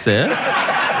what they said.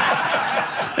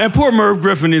 And poor Merv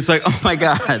Griffin, he's like, oh my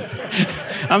God,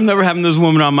 I'm never having this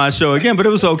woman on my show again. But it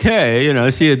was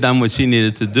okay, she had done what she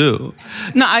needed to do.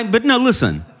 But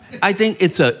listen, I think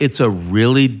it's a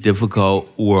really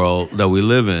difficult world that we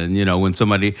live in, when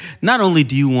somebody, not only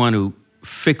do you want to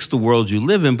fix the world you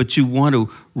live in, but you want to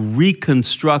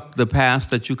reconstruct the past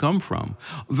that you come from.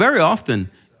 Very often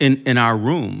in our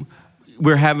room,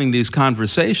 we're having these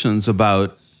conversations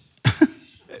about,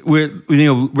 we're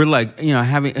like,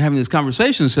 having these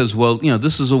conversations says, well,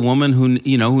 this is a woman who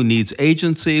needs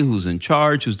agency, who's in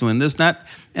charge, who's doing this, that.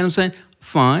 And I'm saying,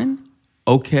 fine,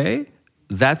 okay,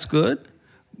 that's good.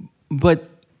 But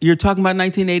you're talking about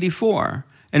 1984.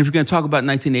 And if you're going to talk about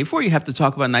 1984, you have to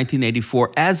talk about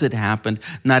 1984 as it happened,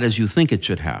 not as you think it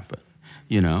should happen,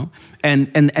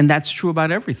 And that's true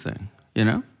about everything,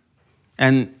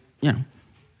 And,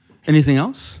 anything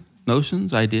else?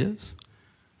 Notions, ideas?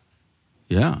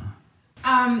 Yeah.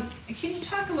 Can you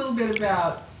talk a little bit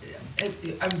about,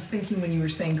 I was thinking when you were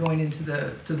saying going to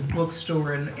the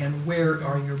bookstore and where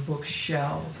are your books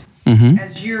shelved? Mm-hmm.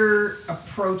 As you're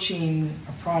approaching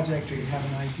a project or you have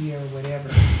an idea or whatever,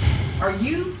 are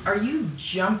you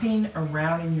jumping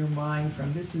around in your mind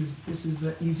from this is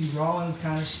an Easy Rawlins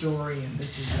kind of story and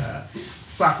this is a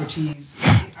Socrates?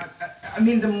 I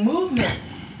mean, the movement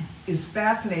is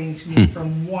fascinating to me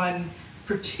from one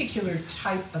particular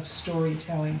type of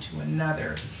storytelling to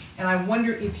another. And I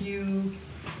wonder if you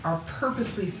are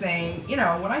purposely saying, when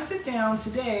I sit down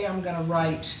today, I'm going to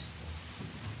write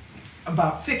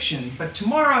about fiction, but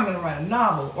tomorrow I'm going to write a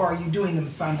novel, or are you doing them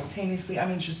simultaneously?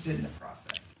 I'm interested in the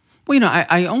process. Well,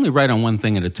 I only write on one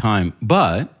thing at a time,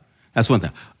 but that's one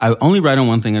thing. I only write on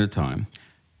one thing at a time,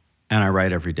 and I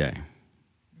write every day.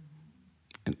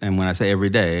 And when I say every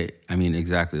day, I mean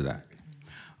exactly that.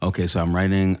 Okay, so I'm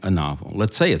writing a novel.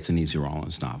 Let's say it's an Easy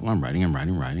Rawlins novel. I'm writing,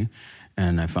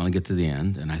 and I finally get to the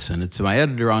end, and I send it to my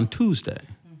editor on Tuesday.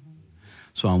 Mm-hmm.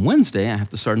 So on Wednesday, I have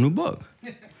to start a new book.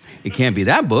 It can't be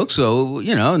that book, so,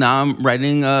 now I'm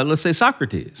writing, let's say,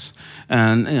 Socrates.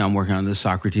 And, I'm working on this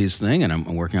Socrates thing, and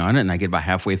I'm working on it, and I get about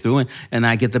halfway through, and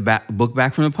I get the book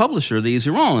back from the publisher, the Easy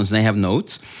Rawlins, and they have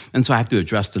notes. And so I have to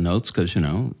address the notes because,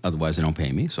 otherwise they don't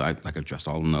pay me. So I address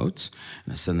all the notes,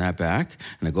 and I send that back,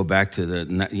 and I go back to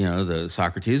the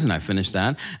Socrates, and I finish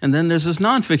that. And then there's this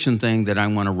nonfiction thing that I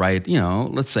want to write,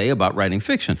 let's say, about writing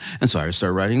fiction. And so I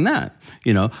start writing that,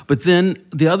 But then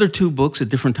the other two books at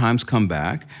different times come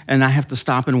back, and I have to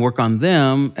stop and work on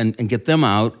them and get them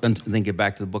out and then get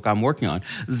back to the book I'm working on.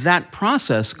 That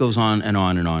process goes on and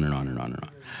on and on and on and on and on.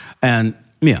 And,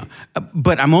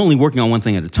 but I'm only working on one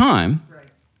thing at a time. Right.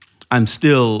 I'm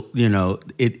still,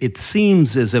 it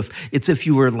seems as if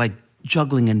you were like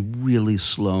juggling in really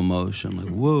slow motion,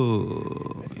 like,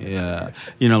 whoa, yeah.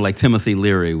 Like Timothy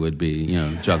Leary would be,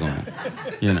 juggling,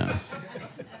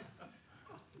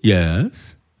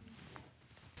 Yes?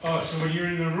 Oh, so when you're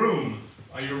in the room,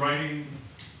 are you writing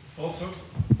also?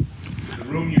 Is the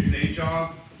room your day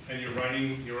job and you're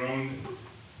writing your own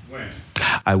when?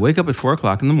 I wake up at 4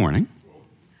 o'clock in the morning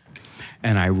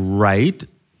and I write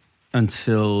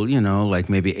until, like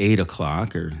maybe 8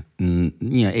 o'clock or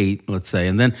 8, let's say.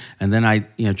 And then I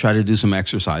try to do some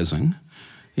exercising,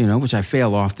 which I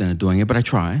fail often at doing it, but I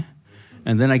try.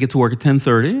 And then I get to work at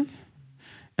 10:30.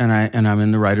 And I'm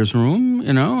in the writer's room,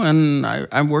 and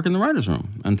I work in the writer's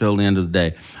room until the end of the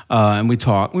day. And we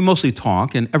talk. We mostly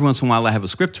talk, and every once in a while I have a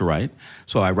script to write.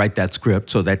 So I write that script,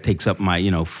 so that takes up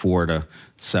my, 4 to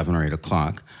 7 or 8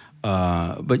 o'clock.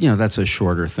 But, that's a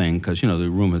shorter thing because, the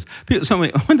room is...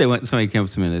 One day somebody came up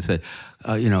to me and they said,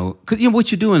 because,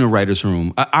 what you do in a writer's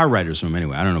room, our writer's room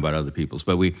anyway, I don't know about other people's,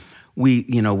 but we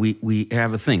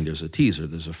have a thing. There's a teaser.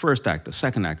 There's a first act, a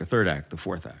second act, a third act, a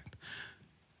fourth act.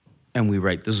 And we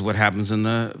write, this is what happens in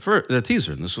the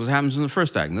teaser, and this is what happens in the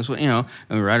first act, and this is what, and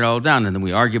we write it all down, and then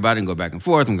we argue about it and go back and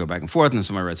forth, and then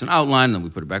somebody writes an outline, and then we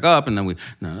put it back up, and then we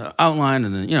outline,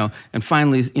 and then, and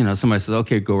finally, somebody says,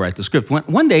 okay, go write the script.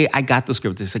 One day, I got the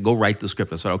script. They said, go write the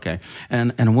script. I said, okay.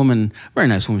 And a woman, very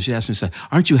nice woman, she asked me, she said,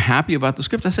 aren't you happy about the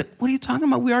script? I said, what are you talking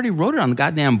about? We already wrote it on the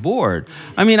goddamn board.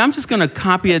 I mean, I'm just going to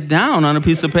copy it down on a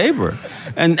piece of paper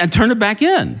and turn it back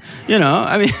in.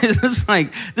 I mean, it's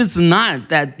like, it's not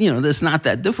that, it's not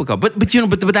that difficult. But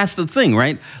that's the thing,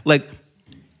 right? Like,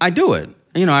 I do it.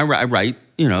 I write,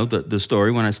 the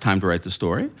story when it's time to write the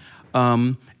story.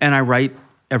 And I write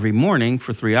every morning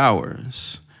for 3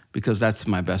 hours because that's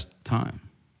my best time.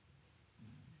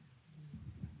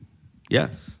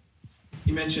 Yes.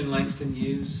 You mentioned Langston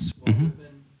Hughes.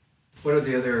 What are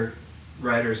the other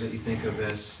writers that you think of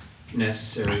as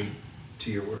necessary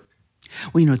to your work?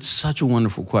 Well, it's such a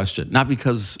wonderful question. Not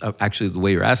because of actually the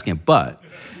way you're asking it, but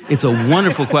it's a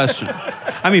wonderful question.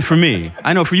 I mean, for me,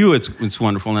 I know for you it's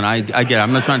wonderful, and I get it.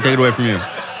 I'm not trying to take it away from you.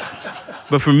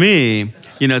 But for me,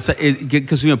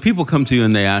 because people come to you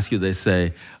and they ask you, they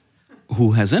say,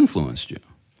 who has influenced you?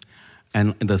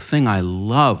 And the thing I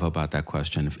love about that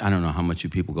question, I don't know how much you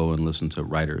people go and listen to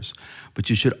writers, but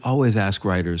you should always ask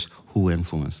writers who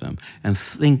influenced them. And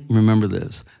remember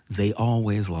this, they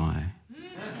always lie.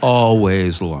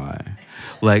 Always lie.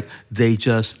 Like they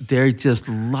just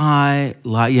lie.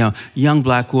 Young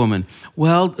black woman.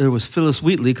 Well, there was Phyllis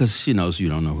Wheatley, because she knows you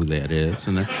don't know who that is.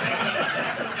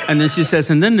 And then she says,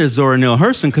 and then there's Zora Neale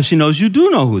Hurston, because she knows you do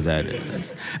know who that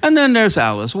is. And then there's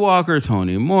Alice Walker,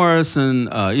 Toni Morrison,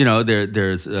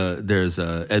 there's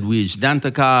Edwidge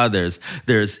Danticat,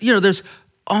 there's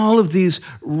all of these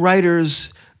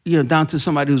writers, down to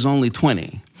somebody who's only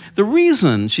 20. The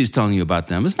reason she's telling you about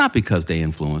them is not because they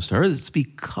influenced her, it's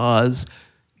because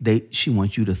she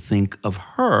wants you to think of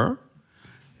her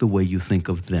the way you think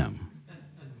of them.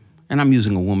 And I'm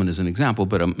using a woman as an example,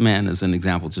 but a man as an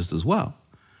example just as well.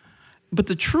 But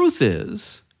the truth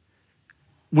is,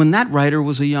 when that writer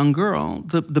was a young girl,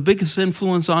 the biggest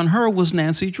influence on her was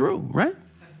Nancy Drew, right?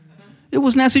 It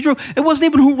was Nancy Drew. It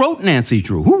wasn't even who wrote Nancy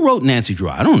Drew. Who wrote Nancy Drew?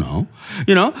 I don't know,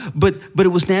 but it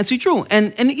was Nancy Drew.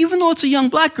 And even though it's a young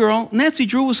black girl, Nancy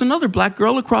Drew was another black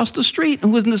girl across the street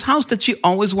who was in this house that she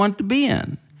always wanted to be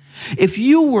in. If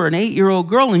you were an 8-year-old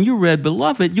girl and you read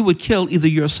Beloved, you would kill either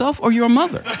yourself or your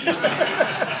mother,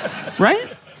 right?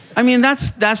 I mean,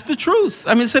 that's the truth.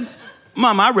 I mean, said,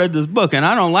 Mom, I read this book and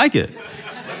I don't like it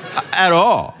at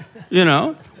all.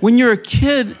 When you're a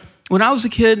kid, when I was a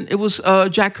kid, it was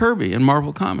Jack Kirby in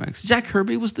Marvel Comics. Jack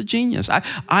Kirby was the genius.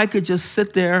 I could just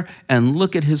sit there and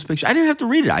look at his picture. I didn't have to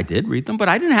read it. I did read them, but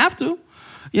I didn't have to.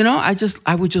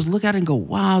 I would just look at it and go,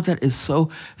 wow, that is so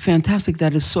fantastic.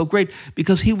 That is so great.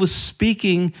 Because he was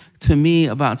speaking to me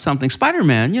about something.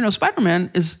 Spider-Man,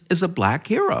 Spider-Man is a black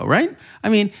hero, right? I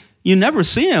mean, you never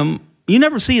see him. You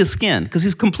never see his skin because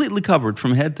he's completely covered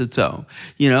from head to toe.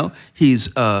 He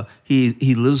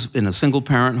lives in a single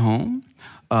parent home.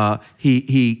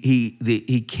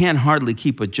 He can't hardly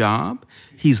keep a job.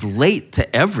 He's late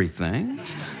to everything.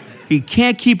 He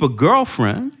can't keep a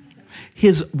girlfriend.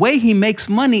 His way he makes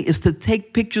money is to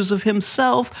take pictures of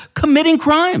himself committing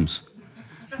crimes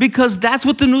because that's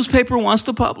what the newspaper wants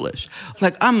to publish.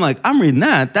 I'm reading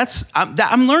that.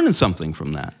 I'm learning something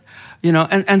from that.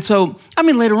 And so, I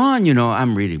mean, later on,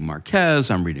 I'm reading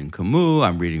Marquez, I'm reading Camus,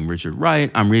 I'm reading Richard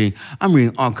Wright, I'm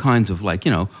reading all kinds of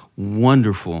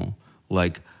wonderful,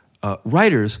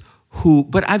 writers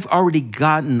but I've already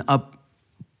gotten up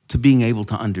to being able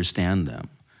to understand them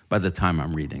by the time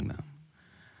I'm reading them.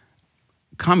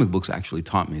 Comic books actually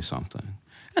taught me something.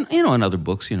 And, in other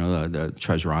books, the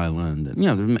Treasure Island, and,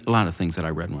 there's a lot of things that I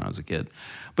read when I was a kid.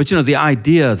 But, the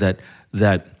idea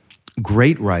that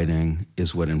great writing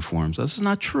is what informs us is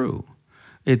not true.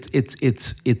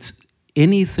 It's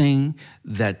anything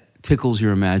that tickles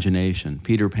your imagination.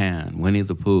 Peter Pan, Winnie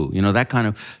the Pooh, that kind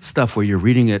of stuff where you're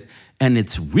reading it and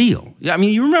it's real. I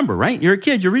mean, you remember, right? You're a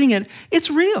kid, you're reading it, it's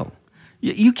real.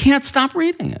 You can't stop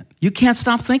reading it. You can't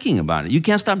stop thinking about it. You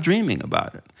can't stop dreaming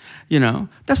about it.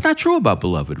 That's not true about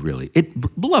Beloved, really.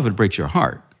 Beloved breaks your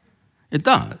heart. It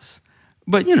does.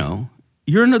 But,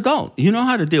 you're an adult. You know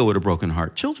how to deal with a broken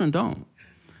heart. Children don't.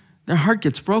 Their heart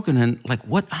gets broken, and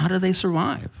how do they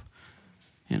survive?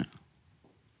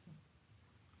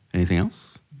 Anything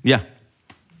else? Yeah.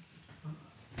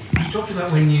 You talked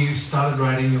about when you started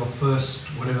writing your first,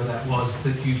 whatever that was,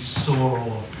 that you saw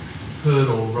or heard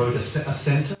or wrote a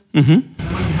sentence. Mm-hmm. And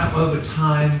when you have over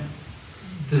time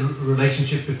the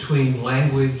relationship between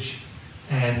language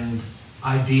and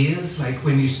ideas, like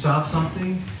when you start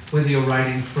something, whether you're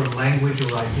writing from language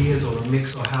or ideas or a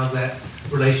mix, or how that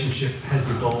relationship has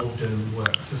evolved and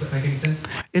works. Does that make any sense?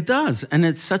 It does, and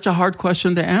it's such a hard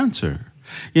question to answer.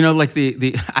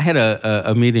 I had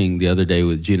a meeting the other day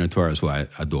with Gina Torres, who I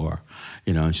adore,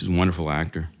 and she's a wonderful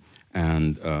actor,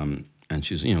 and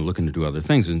she's looking to do other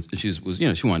things, and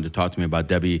she wanted to talk to me about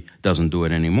Debbie Doesn't Do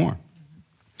It Anymore,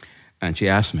 and she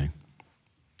asked me,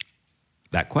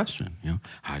 that question.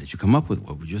 How did you come up with?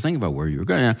 What would you think about where you were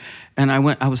going? And I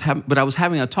was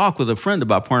having a talk with a friend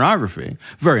about pornography.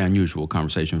 Very unusual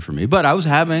conversation for me. But I was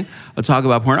having a talk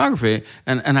about pornography,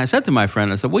 and I said to my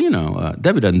friend, I said, well,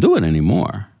 Debbie doesn't do it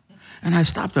anymore. And I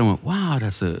stopped and went, wow,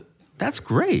 that's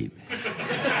great.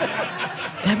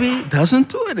 Debbie doesn't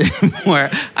do it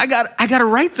anymore. I got to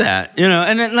write that,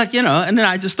 And then and then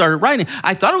I just started writing.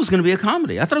 I thought it was going to be a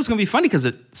comedy. I thought it was going to be funny because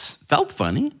it felt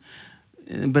funny,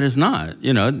 but it's not.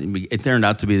 It turned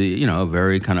out to be a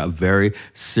very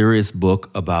serious book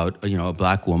about a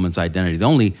black woman's identity. The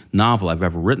only novel I've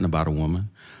ever written about a woman,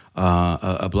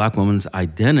 a black woman's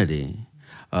identity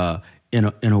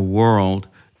in a world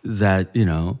that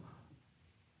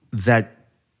that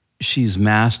she's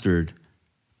mastered,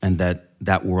 and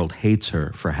that world hates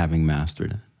her for having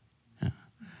mastered it.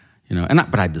 Yeah.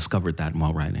 But I discovered that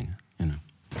while writing it.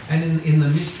 And in the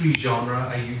mystery genre,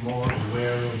 are you more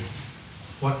aware of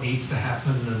what needs to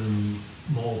happen and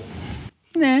more?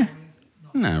 Nah,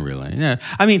 not really. Yeah,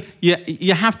 I mean,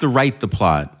 you have to write the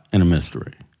plot in a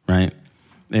mystery, right?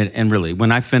 And really,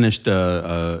 when I finished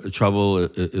Trouble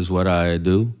Is What I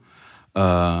Do,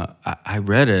 I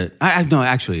read it. No,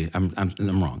 actually, I'm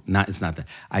wrong. It's not that.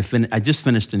 I just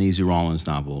finished an Easy Rawlins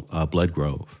novel, Blood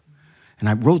Grove, and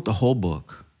I wrote the whole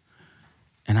book,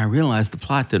 and I realized the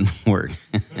plot didn't work.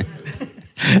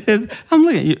 I'm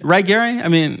looking at you, right, Gary? I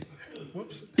mean,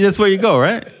 whoops. That's where you go,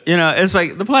 right? It's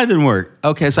like the plot didn't work.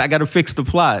 Okay, so I got to fix the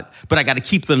plot, but I got to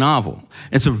keep the novel.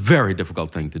 It's a very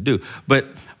difficult thing to do. But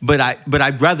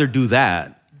I'd rather do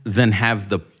that than have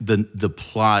the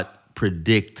plot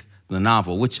predict the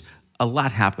novel, which a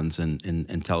lot happens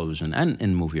in television and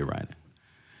in movie writing,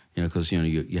 because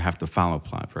you have to follow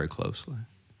plot very closely.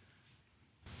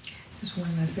 Just one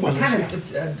last thing.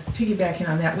 Piggybacking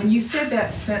on that, when you said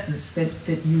that sentence that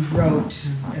you wrote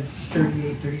at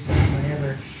 38, 37,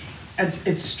 whatever,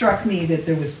 it struck me that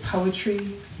there was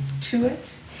poetry to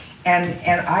it,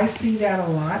 and I see that a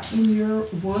lot in your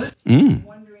work. I'm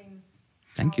wondering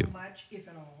Thank you. Much, if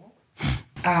at all,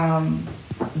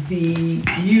 the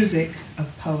music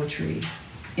of poetry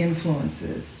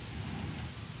influences,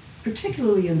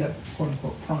 particularly in the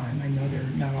quote-unquote crime. I know they're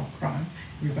not all crime.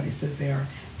 Everybody says they are.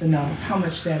 The novels, how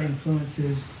much that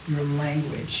influences your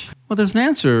language. Well, there's an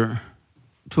answer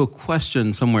to a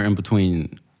question somewhere in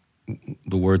between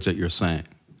the words that you're saying.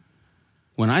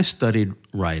 When I studied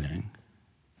writing,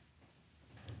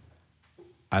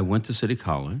 I went to City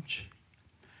College,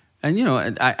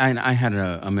 and I had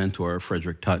a mentor,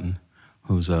 Frederick Tutton,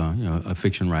 who's a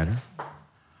fiction writer.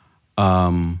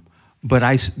 But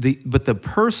the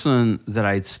person that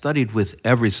I studied with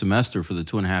every semester for the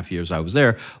 2.5 years I was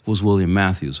there was William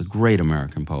Matthews, a great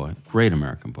American poet.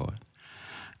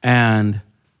 And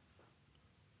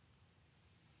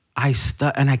I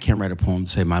can't write a poem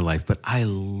to save my life, but I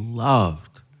loved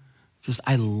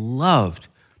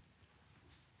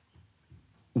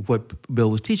what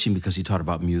Bill was teaching, because he taught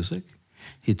about music,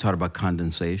 he taught about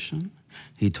condensation,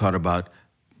 he taught about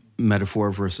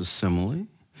metaphor versus simile.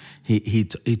 He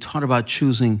taught about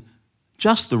choosing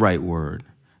just the right word.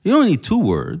 You only need 2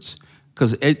 words,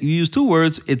 because you use 2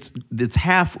 words, it's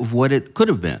half of what it could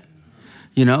have been.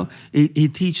 He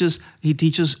teaches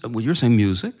what you're saying,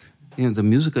 music, the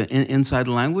music inside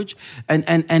the language,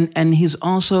 and he's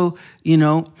also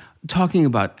talking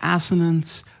about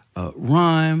assonance,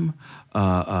 rhyme,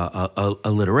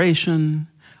 alliteration,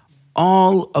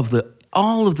 all of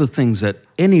the things that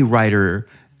any writer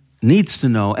needs to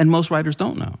know, and most writers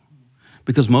don't know.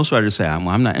 Because most writers say,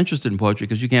 I'm not interested in poetry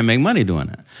because you can't make money doing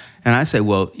it. And I say,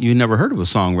 well, you never heard of a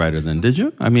songwriter then, did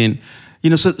you? I mean,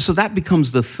 so that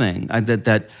becomes the thing,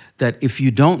 that if you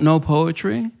don't know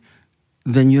poetry,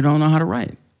 then you don't know how to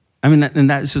write. I mean, and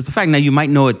that's just the fact. Now, you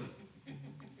might know it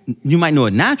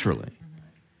naturally.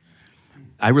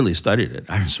 I really studied it.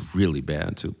 I was really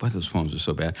bad, too. But those poems are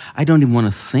so bad. I don't even want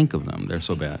to think of them. They're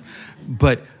so bad.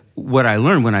 But what I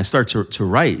learned when I start to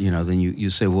write, then you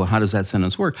say, well, how does that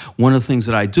sentence work? One of the things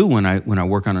that I do when I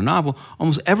work on a novel,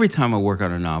 almost every time I work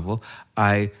on a novel,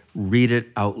 I read it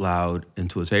out loud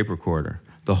into a tape recorder,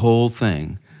 the whole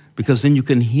thing, because then you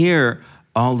can hear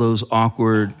all those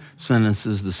awkward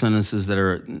sentences, the sentences that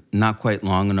are not quite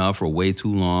long enough or way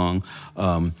too long,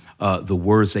 the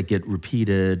words that get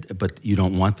repeated, but you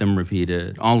don't want them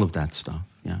repeated, all of that stuff,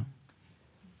 yeah.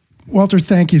 Walter,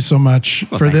 thank you so much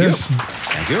for this.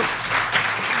 Thank you.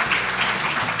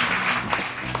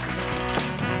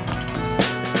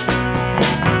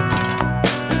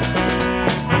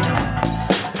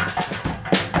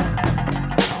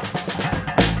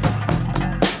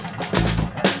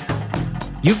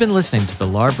 You've been listening to the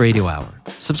LARB Radio Hour.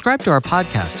 Subscribe to our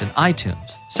podcast in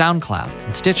iTunes, SoundCloud,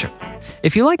 and Stitcher.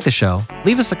 If you like the show,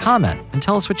 leave us a comment and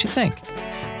tell us what you think.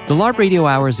 The LARB Radio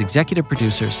Hour's executive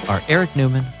producers are Eric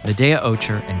Newman, Medea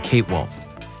Ocher, and Kate Wolf.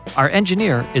 Our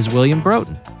engineer is William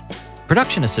Broughton.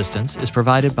 Production assistance is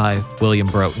provided by William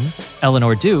Broughton,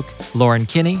 Eleanor Duke, Lauren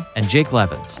Kinney, and Jake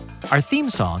Levins. Our theme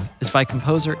song is by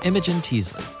composer Imogen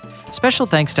Teasley. Special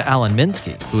thanks to Alan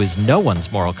Minsky, who is no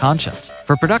one's moral conscience,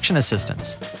 for production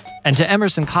assistance, and to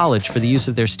Emerson College for the use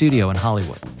of their studio in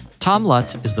Hollywood. Tom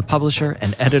Lutz is the publisher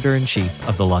and editor-in-chief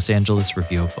of the Los Angeles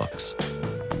Review of Books.